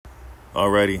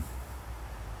Alrighty.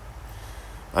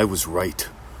 I was right.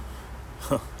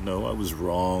 No, I was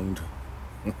wronged.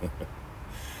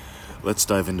 Let's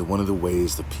dive into one of the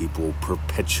ways that people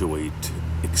perpetuate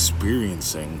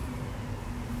experiencing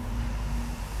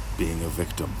being a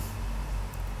victim.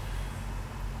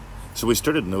 So we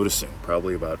started noticing,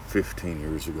 probably about 15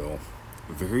 years ago,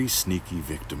 very sneaky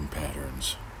victim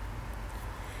patterns.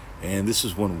 And this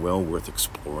is one well worth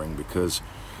exploring because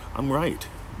I'm right.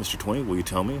 Mr. 20, will you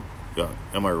tell me?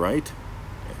 Am I right?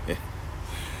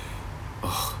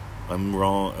 I'm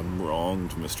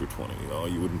wronged, Mr. 20. Oh,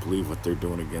 you wouldn't believe what they're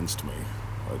doing against me.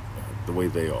 The way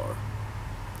they are.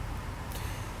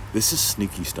 This is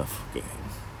sneaky stuff, gang.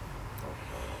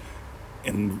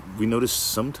 And we notice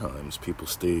sometimes people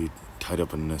stay tied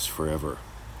up in this forever.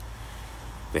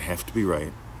 They have to be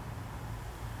right.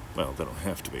 Well, they don't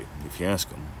have to be. If you ask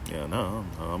them,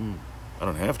 I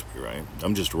don't have to be right.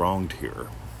 I'm just wronged here.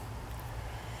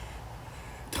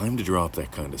 Time to drop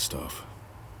that kind of stuff.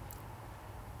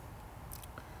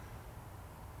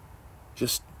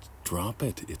 Just drop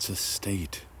it. It's a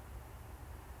state.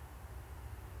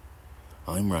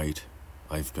 I'm right.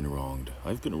 I've been wronged.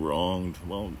 I've been wronged.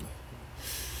 Well,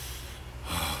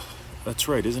 that's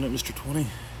right, isn't it, Mr. 20?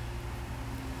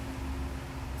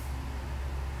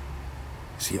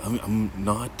 See, I'm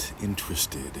not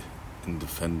interested in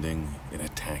defending and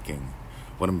attacking.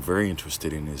 What I'm very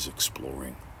interested in is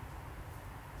exploring.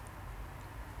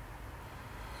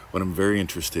 What I'm very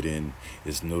interested in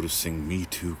is noticing Me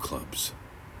Too clubs.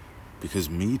 Because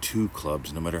Me Too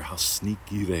clubs, no matter how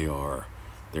sneaky they are,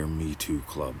 they're Me Too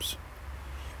clubs.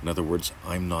 In other words,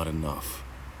 I'm not enough.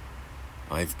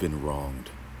 I've been wronged.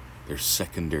 They're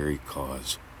secondary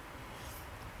cause.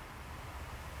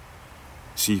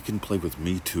 See, you can play with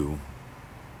Me Too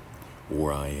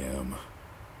or I am.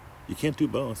 You can't do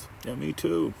both. Yeah, me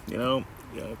too. Yep.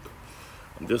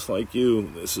 I'm just like you.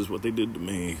 This is what they did to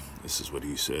me. This is what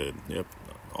he said. Yep.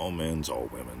 All men's, all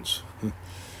women's.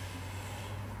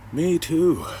 Me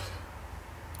too.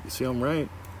 You see, I'm right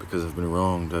because I've been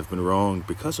wronged. I've been wronged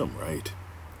because I'm right.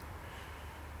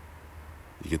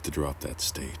 You get to drop that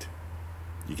state.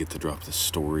 You get to drop the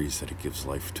stories that it gives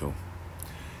life to. You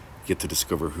get to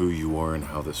discover who you are and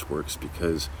how this works,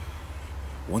 because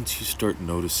once you start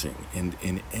noticing, and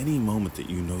in any moment that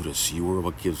you notice you are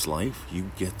what gives life,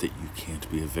 you get that you can't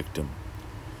be a victim.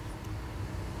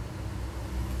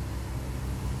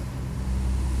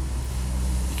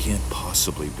 You can't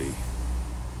possibly be.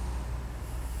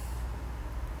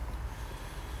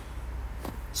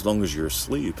 As long as you're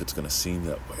asleep, it's going to seem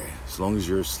that way. As long as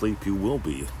you're asleep, you will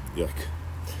be like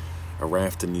a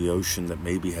raft in the ocean that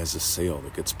maybe has a sail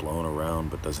that gets blown around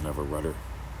but doesn't have a rudder.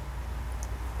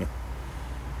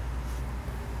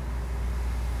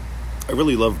 I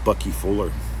really love Bucky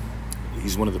Fuller.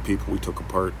 He's one of the people we took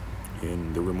apart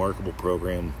in the Remarkable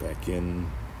program back in,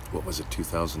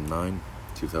 2009,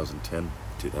 2010,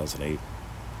 2008.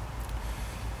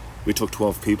 We took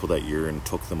 12 people that year and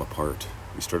took them apart.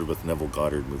 We started with Neville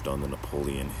Goddard, moved on to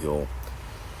Napoleon Hill,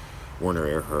 Werner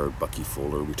Erhard, Bucky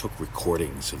Fuller. We took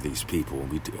recordings of these people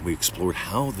and we explored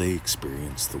how they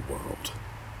experienced the world.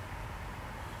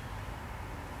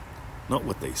 Not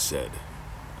what they said.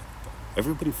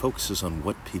 Everybody focuses on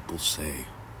what people say.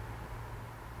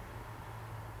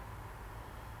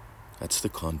 That's the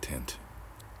content.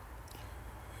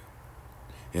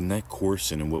 In that course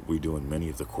and in what we do in many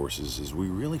of the courses is we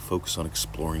really focus on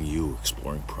exploring you,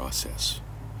 exploring process.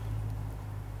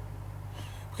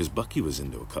 Because Bucky was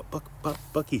into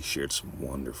Bucky shared some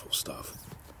wonderful stuff.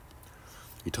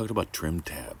 He talked about trim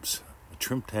tabs. A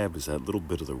trim tab is that little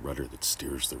bit of the rudder that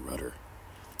steers the rudder.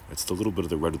 It's the little bit of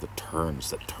the rudder that turns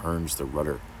the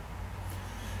rudder.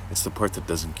 It's the part that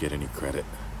doesn't get any credit.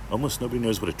 Almost nobody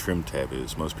knows what a trim tab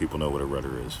is. Most people know what a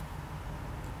rudder is.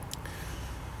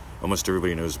 Almost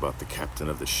everybody knows about the captain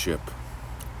of the ship.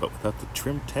 But without the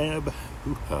trim tab,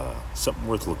 something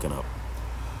worth looking up.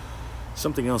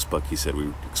 Something else Bucky said,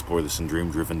 we explore this in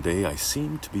Dream Driven Day, I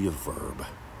seem to be a verb.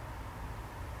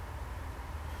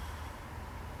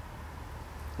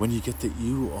 When you get that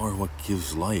you are what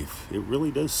gives life, it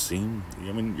really does seem,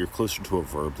 you're closer to a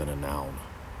verb than a noun.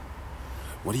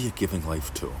 What are you giving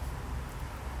life to?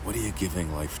 What are you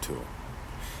giving life to?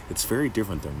 It's very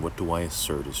different than what do I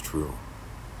assert is true.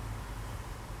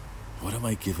 What am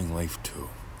I giving life to?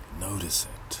 Notice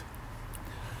it.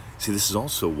 See, this is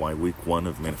also why week 1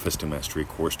 of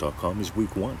ManifestingMasteryCourse.com is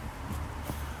week 1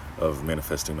 of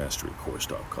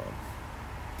ManifestingMasteryCourse.com.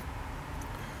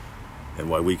 And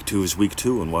why week 2 is week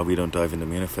 2, and why we don't dive into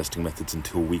manifesting methods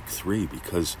until week 3,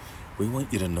 because we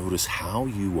want you to notice how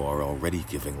you are already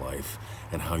giving life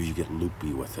and how you get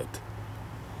loopy with it.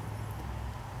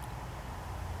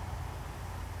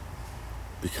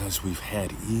 Because we've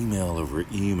had email over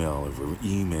email over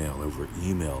email over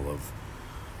email of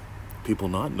people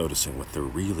not noticing what they're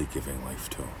really giving life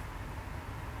to.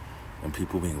 And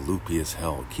people being loopy as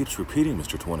hell. It keeps repeating,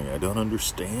 Mr. 20. I don't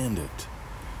understand it.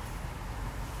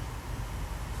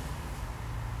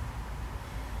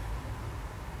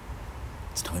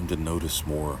 It's time to notice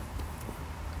more,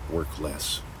 work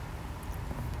less.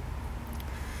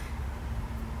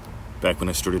 Back when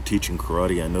I started teaching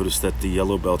karate, I noticed that the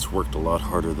yellow belts worked a lot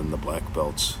harder than the black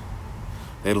belts.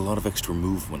 They had a lot of extra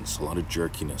movements, a lot of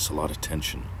jerkiness, a lot of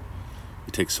tension.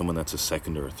 You take someone that's a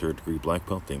second or a third degree black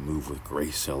belt, they move with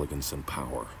grace, elegance, and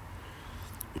power.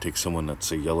 You take someone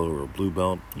that's a yellow or a blue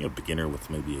belt, beginner with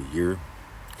maybe a year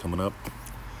coming up,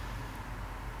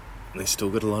 and they still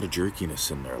get a lot of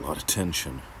jerkiness in there, a lot of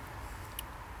tension.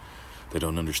 They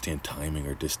don't understand timing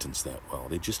or distance that well.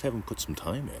 They just haven't put some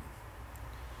time in.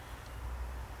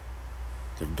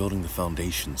 They're building the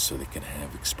foundation so they can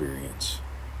have experience.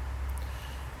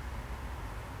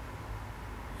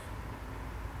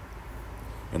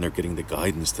 And they're getting the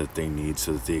guidance that they need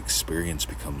so that the experience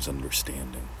becomes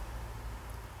understanding.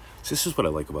 So this is what I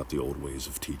like about the old ways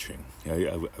of teaching.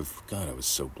 I was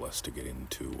so blessed to get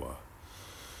into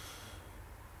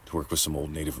to work with some old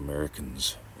Native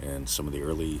Americans and some of the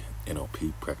early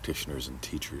NLP practitioners and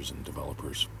teachers and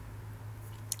developers,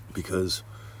 because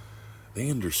they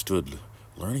understood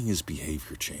learning is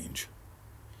behavior change.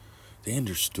 They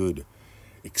understood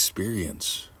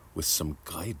experience with some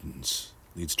guidance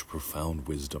leads to profound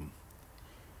wisdom.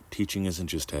 Teaching isn't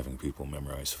just having people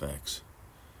memorize facts.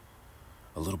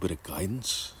 A little bit of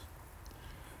guidance,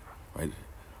 right?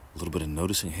 A little bit of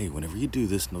noticing, hey, whenever you do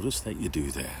this, notice that you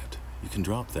do that. You can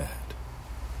drop that.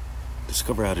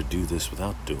 Discover how to do this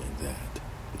without doing that.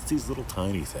 It's these little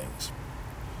tiny things.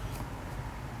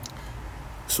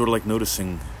 Sort of like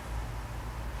noticing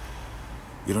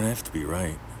you don't have to be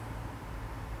right.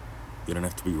 You don't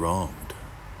have to be wronged.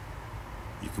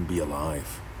 You can be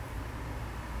alive.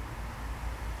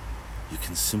 You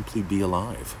can simply be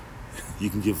alive. You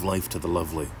can give life to the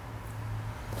lovely.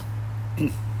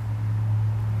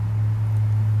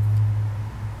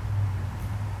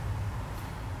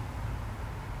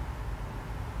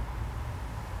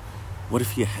 What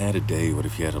if you had a day, what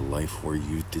if you had a life where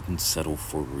you didn't settle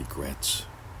for regrets?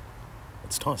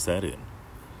 Let's toss that in.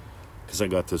 Because I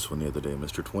got this one the other day,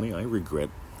 Mr. 20. I regret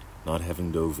not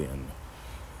having dove in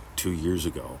 2 years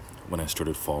ago when I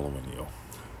started following you.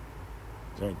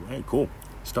 All right, cool.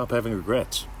 Stop having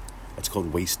regrets. That's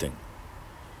called wasting.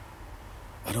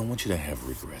 I don't want you to have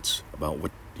regrets about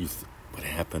what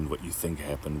happened, what you think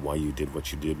happened, why you did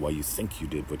what you did, why you think you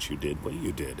did what you did, what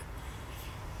you did.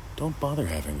 Don't bother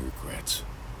having regrets.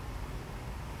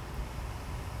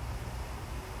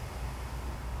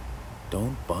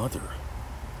 Don't bother.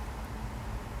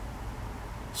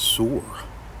 Soar.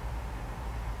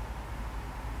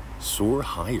 Soar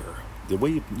higher. The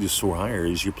way you soar higher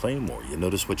is you play more. You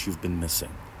notice what you've been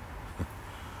missing.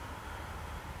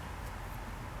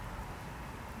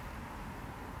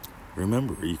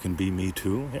 Remember, you can be me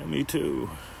too. Yeah, me too.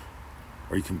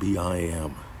 Or you can be I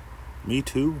am. Me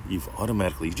too. You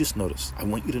just notice. I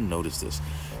want you to notice this.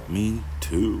 Me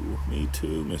too. Me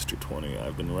too, Mr. 20.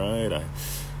 I've been right.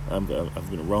 I've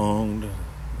been wronged.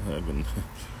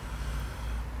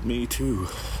 Me too.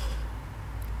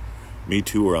 Me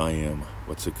too or I am.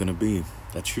 What's it going to be?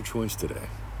 That's your choice today.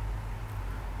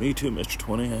 Me too, Mr.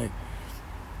 20.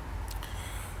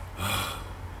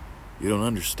 You don't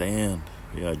understand.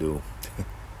 Yeah, I do.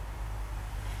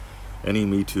 Any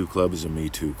Me Too club is a Me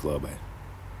Too club.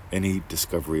 Any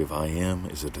discovery of I am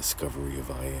is a discovery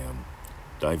of I am.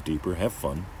 Dive deeper, have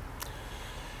fun.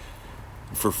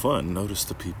 For fun, notice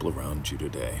the people around you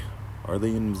today. Are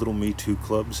they in little Me Too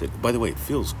clubs? By the way, it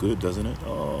feels good, doesn't it?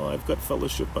 Oh, I've got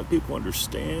fellowship. My people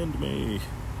understand me.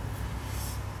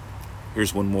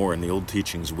 Here's one more. In the old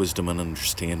teachings, wisdom and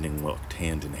understanding walked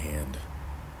hand in hand.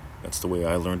 That's the way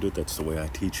I learned it. That's the way I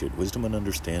teach it. Wisdom and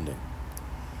understanding.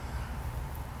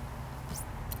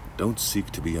 Don't seek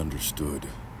to be understood.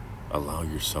 Allow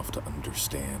yourself to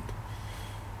understand.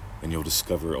 And you'll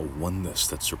discover a oneness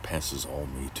that surpasses all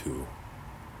Me Too.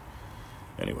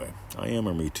 Anyway, I am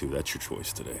or Me Too. That's your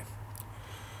choice today.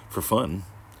 For fun,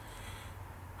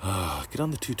 get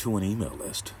on the 221 email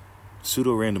list.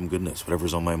 Pseudo-random goodness.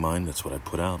 Whatever's on my mind, that's what I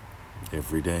put out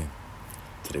every day.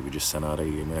 Today we just sent out a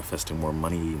Manifesting More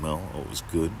Money email. Oh, it was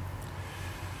good.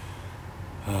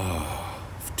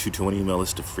 220 email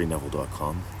list at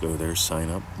freeneville.com. Go there, sign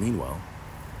up. Meanwhile,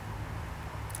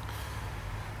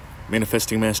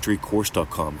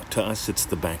 ManifestingMasteryCourse.com. To us, it's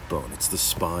the backbone. It's the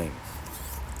spine.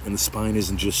 And the spine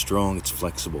isn't just strong, it's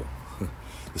flexible.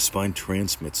 The spine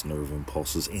transmits nerve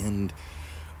impulses and,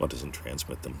 well, doesn't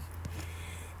transmit them.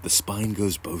 The spine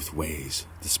goes both ways.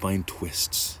 The spine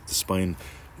twists. The spine,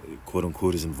 quote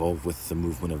unquote, is involved with the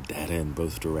movement of data in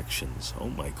both directions. Oh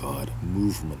my God,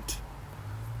 movement.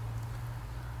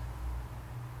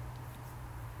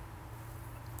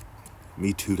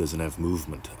 Me Too doesn't have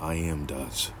movement. I Am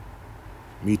does.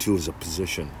 Me Too is a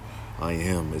position. I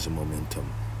Am is a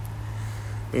momentum.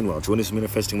 Meanwhile, join us at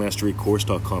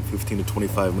ManifestingMasteryCourse.com. 15 to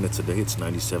 25 minutes a day. It's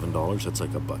 $97. That's like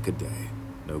 $1 a day.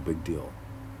 No big deal.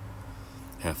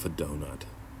 Half a donut.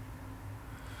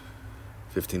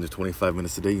 15 to 25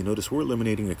 minutes a day. You notice we're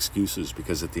eliminating excuses,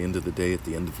 because at the end of the day, at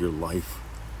the end of your life,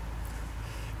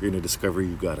 you're going to discover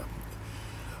you've got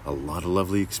a lot of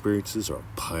lovely experiences or a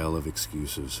pile of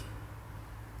excuses.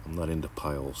 I'm not into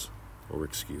piles or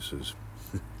excuses.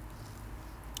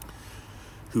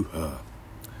 Hoo-ha.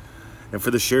 And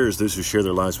for the sharers, those who share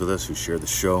their lives with us, who share the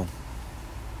show.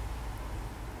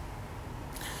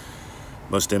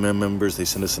 Most MM members, they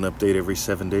send us an update every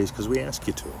 7 days because we ask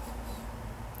you to.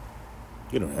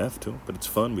 You don't have to, but it's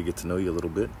fun. We get to know you a little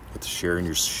bit. Get to share in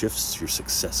your shifts, your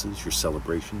successes, your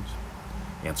celebrations.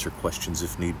 Answer questions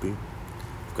if need be.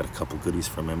 We've got a couple goodies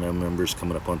from MM members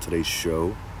coming up on today's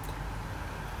show.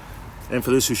 And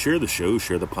for those who share the show,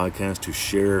 share the podcast, who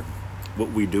share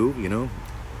what we do, you know,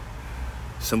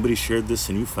 somebody shared this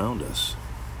and you found us.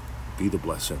 Be the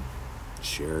blessing.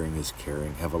 Sharing is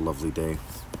caring. Have a lovely day.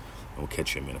 And we'll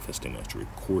catch you at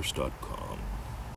ManifestingMasteryCourse.com.